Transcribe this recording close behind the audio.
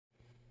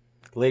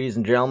Ladies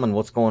and gentlemen,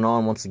 what's going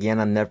on? Once again,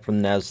 I'm Ned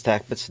from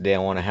Netac, but today I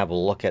want to have a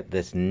look at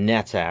this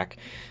Netac.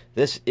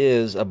 This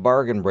is a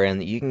bargain brand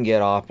that you can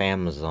get off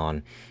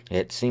Amazon.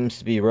 It seems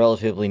to be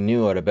relatively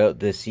new at about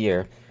this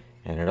year,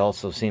 and it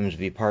also seems to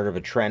be part of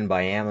a trend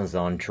by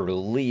Amazon to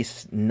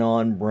release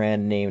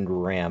non-brand named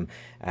RAM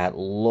at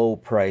low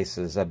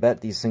prices. I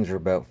bet these things are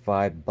about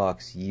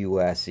 $5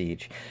 US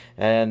each.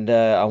 And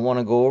I want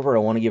to go over, I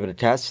want to give it a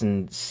test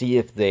and see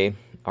if they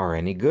are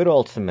any good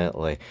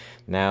ultimately.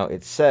 Now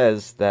it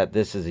says that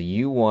this is a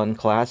U1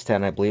 class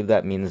 10. I believe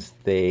that means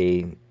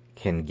they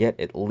can get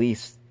at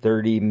least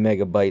 30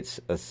 megabytes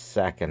a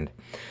second.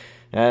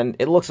 And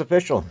it looks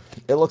official.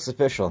 It looks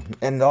official.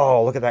 And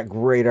oh, look at that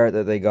great art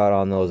that they got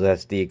on those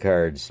SD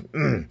cards.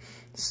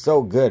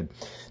 So good.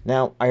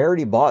 Now, I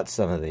already bought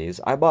some of these.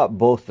 I bought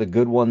both the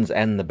good ones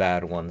and the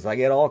bad ones. I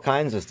get all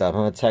kinds of stuff.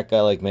 I'm a tech guy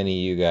like many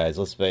of you guys,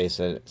 let's face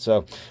it.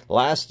 So,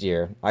 last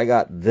year, I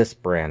got this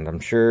brand. I'm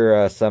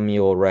sure some of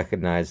you will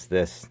recognize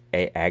this.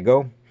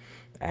 Aggo?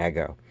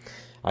 Aggo.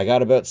 I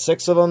got about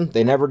 6 of them.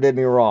 They never did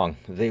me wrong.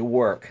 They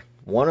work.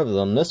 One of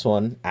them, this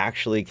one,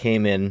 actually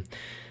came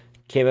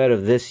out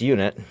of this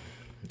unit.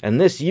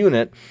 And this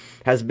unit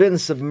has been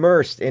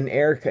submersed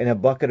in a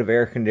bucket of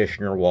air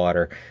conditioner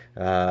water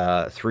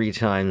 3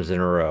 times in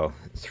a row.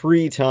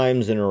 3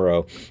 times in a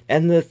row.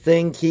 And the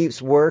thing keeps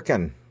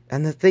working.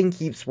 And the thing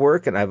keeps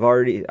working. I've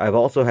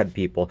also had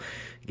people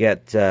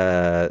get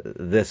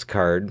this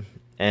card,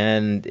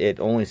 and it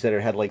only said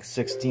it had like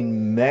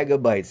 16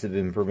 megabytes of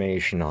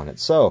information on it.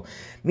 So,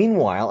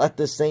 meanwhile, at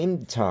the same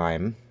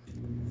damn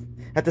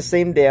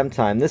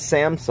time, this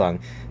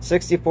Samsung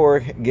 64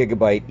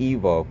 gigabyte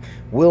Evo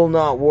will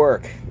not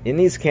work in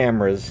these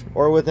cameras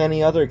or with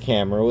any other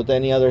camera, with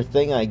any other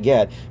thing I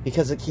get,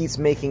 because it keeps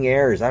making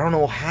errors. I don't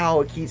know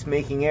how it keeps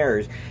making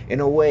errors in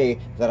a way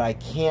that I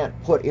can't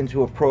put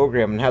into a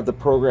program and have the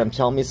program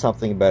tell me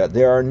something about it.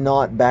 There are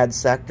not bad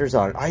sectors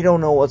on it. I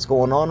don't know what's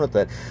going on with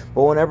it,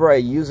 but whenever I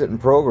use it in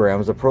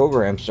programs, the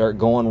programs start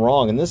going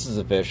wrong, and this is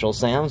official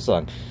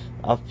Samsung.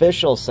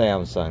 Official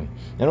Samsung.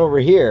 And over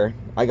here,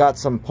 I got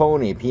some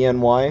Pony,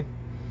 PNY.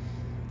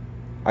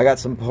 I got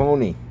some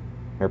Pony.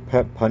 Or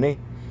Pony?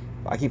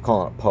 I keep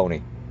calling it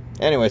Pony.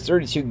 Anyways,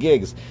 32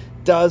 gigs.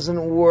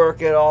 Doesn't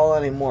work at all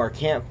anymore.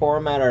 Can't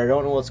format it. I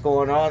don't know what's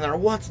going on there.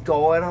 What's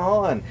going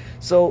on?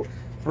 So,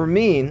 for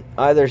me,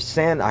 I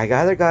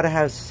either gotta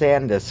have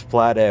SanDisk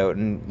flat out,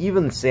 and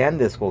even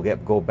SanDisk will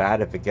go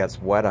bad if it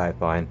gets wet, I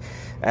find.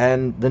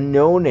 And the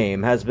no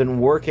name has been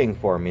working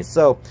for me.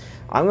 So,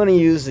 I'm going to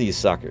use these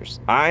suckers.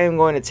 I am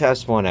going to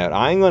test one out.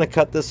 I'm going to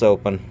cut this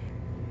open,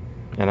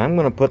 and I'm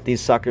going to put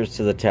these suckers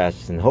to the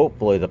test, and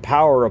hopefully the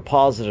power of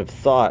positive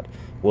thought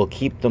will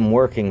keep them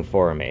working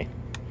for me.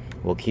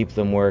 Will keep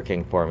them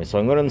working for me. So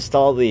I'm going to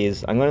install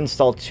these. I'm going to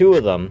install 2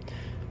 of them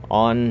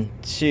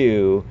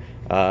onto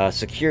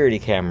security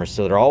cameras,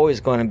 so they're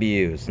always going to be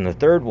used. And the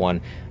third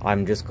one,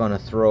 I'm just going to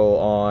throw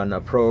on a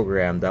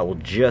program that will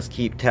just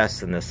keep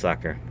testing this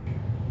sucker.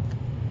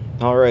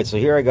 Alright, so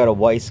here I got a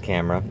Weiss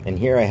camera, and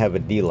here I have a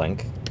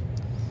D-Link.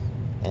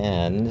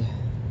 And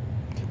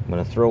I'm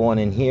going to throw one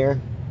in here.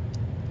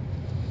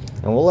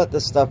 And we'll let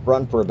this stuff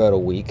run for about a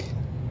week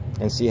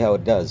and see how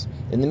it does.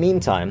 In the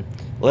meantime,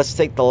 let's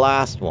take the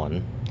last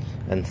one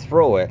and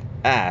throw it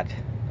at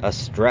a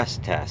stress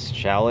test,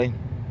 shall we?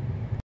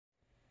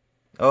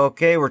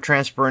 Okay, we're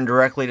transferring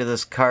directly to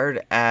this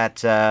card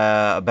at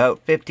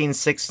about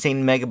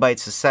 15-16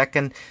 megabytes a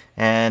second,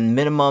 and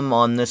minimum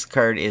on this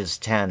card is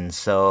 10,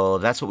 so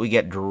that's what we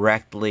get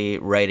directly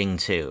writing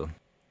to.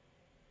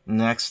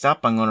 Next up,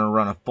 I'm going to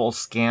run a full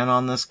scan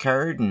on this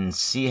card and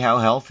see how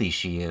healthy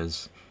she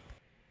is.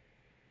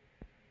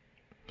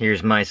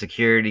 Here's my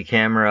security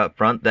camera up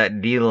front. That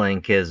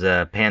D-Link is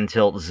a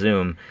pan-tilt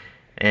zoom,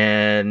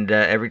 and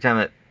every time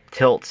it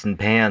tilts and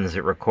pans,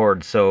 it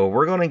records, so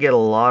we're going to get a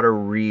lot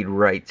of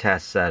read-write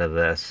tests out of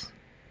this.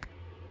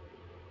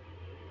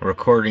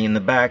 Recording in the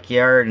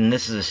backyard, and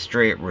this is a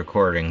straight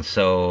recording,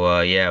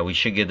 so yeah, we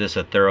should give this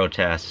a thorough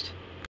test.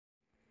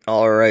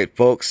 Alright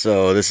folks,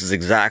 so this is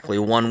exactly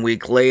 1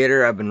 week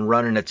later. I've been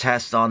running a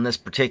test on this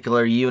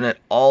particular unit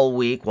all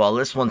week, while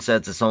this one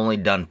says it's only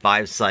done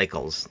 5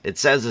 cycles. It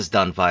says it's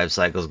done 5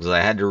 cycles because I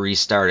had to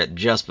restart it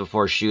just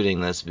before shooting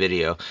this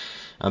video.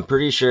 I'm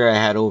pretty sure I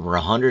had over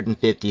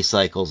 150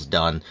 cycles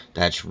done.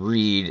 That's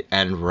read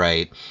and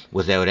write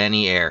without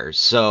any errors.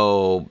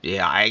 So,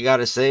 yeah, I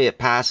gotta say it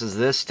passes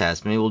this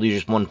test. Maybe we'll do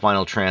just one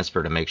final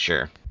transfer to make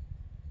sure.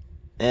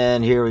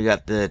 And here we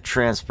got the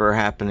transfer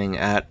happening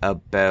at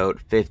about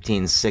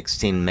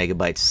 15-16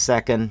 megabytes a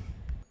second.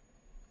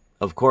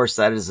 Of course,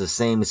 that is the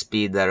same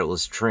speed that it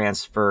was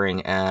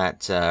transferring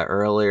at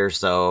earlier,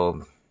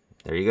 so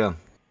there you go.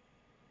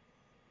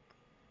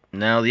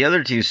 Now, the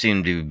other 2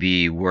 seem to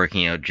be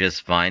working out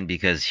just fine,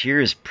 because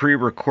here's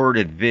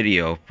pre-recorded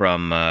video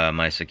from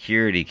my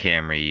security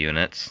camera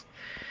units.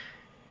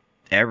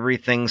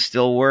 Everything's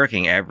still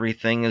working.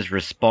 Everything is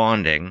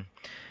responding.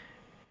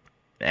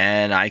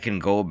 And I can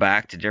go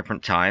back to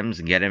different times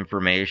and get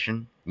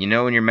information. You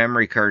know when your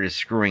memory card is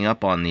screwing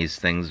up on these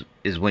things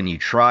is when you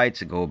try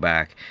to go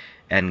back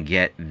and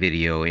get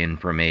video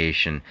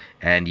information.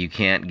 And you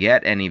can't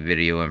get any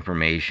video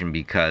information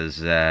because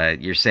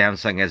your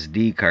Samsung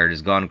SD card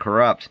has gone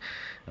corrupt.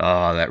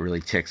 Oh, that really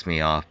ticks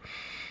me off.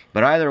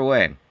 But either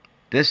way,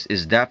 this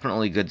is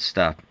definitely good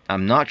stuff.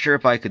 I'm not sure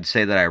if I could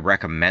say that I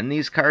recommend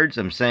these cards.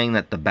 I'm saying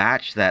that the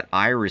batch that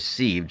I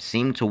received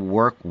seemed to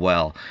work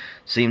well,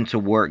 seemed to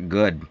work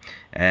good.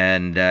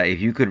 And if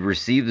you could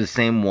receive the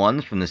same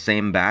ones from the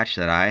same batch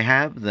that I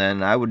have,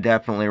 then I would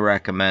definitely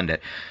recommend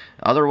it.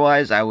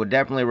 Otherwise, I would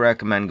definitely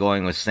recommend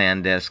going with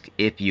SanDisk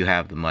if you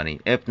have the money.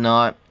 If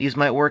not, these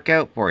might work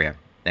out for you.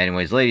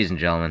 Anyways, ladies and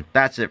gentlemen,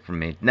 that's it from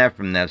me. Nev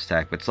from Nev's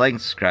Tech. But like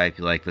and subscribe if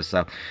you like this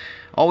stuff.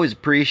 Always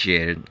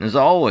appreciated. As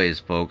always,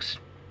 folks,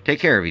 take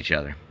care of each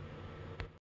other.